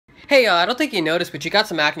Hey, I don't think you noticed, but you got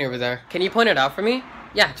some acne over there. Can you point it out for me?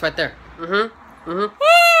 Yeah, it's right there.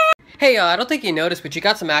 Hey, I don't think you noticed, but you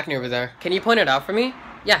got some acne over there. Can you point it out for me?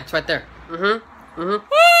 Yeah, it's right there.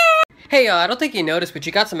 Hey, I don't think you noticed, but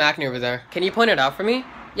you got some acne over there. Can you point it out for me?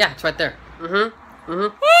 Yeah, it's right there.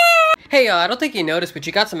 Hey, I don't think you noticed, but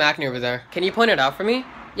you got some acne over there. Can you point it out for me?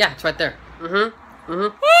 Yeah, it's right there.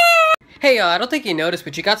 Hey, I don't think you noticed,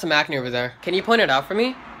 but you got some acne over there. Can you point it out for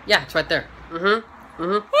me? Yeah, it's right there.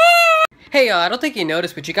 Hey, I don't think you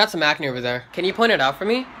noticed, but you got some acne over there. Can you point it out for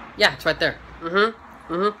me? Yeah, it's right there.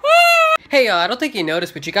 Hey, I don't think you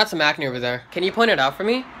noticed, but you got some acne over there. Can you point it out for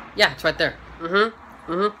me? Yeah, it's right there.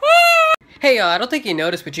 Hey, I don't think you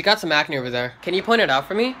noticed, but you got some acne over there. Can you point it out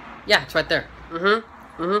for me? Yeah, it's right there.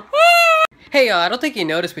 Hey, I don't think you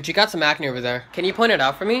noticed, but you got some acne over there. Can you point it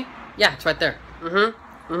out for me? Yeah, it's right there.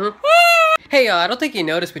 Hey, I don't think you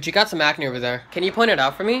noticed, but you got some acne over there. Can you point it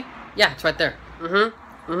out for me? Yeah, it's right there.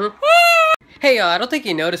 Hey, I don't think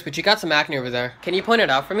you noticed, but you got some acne over there. Can you point it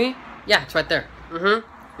out for me? Yeah, it's right there.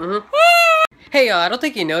 Hey, I don't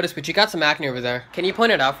think you noticed, but you got some acne over there. Can you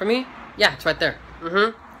point it out for me? Yeah, it's right there.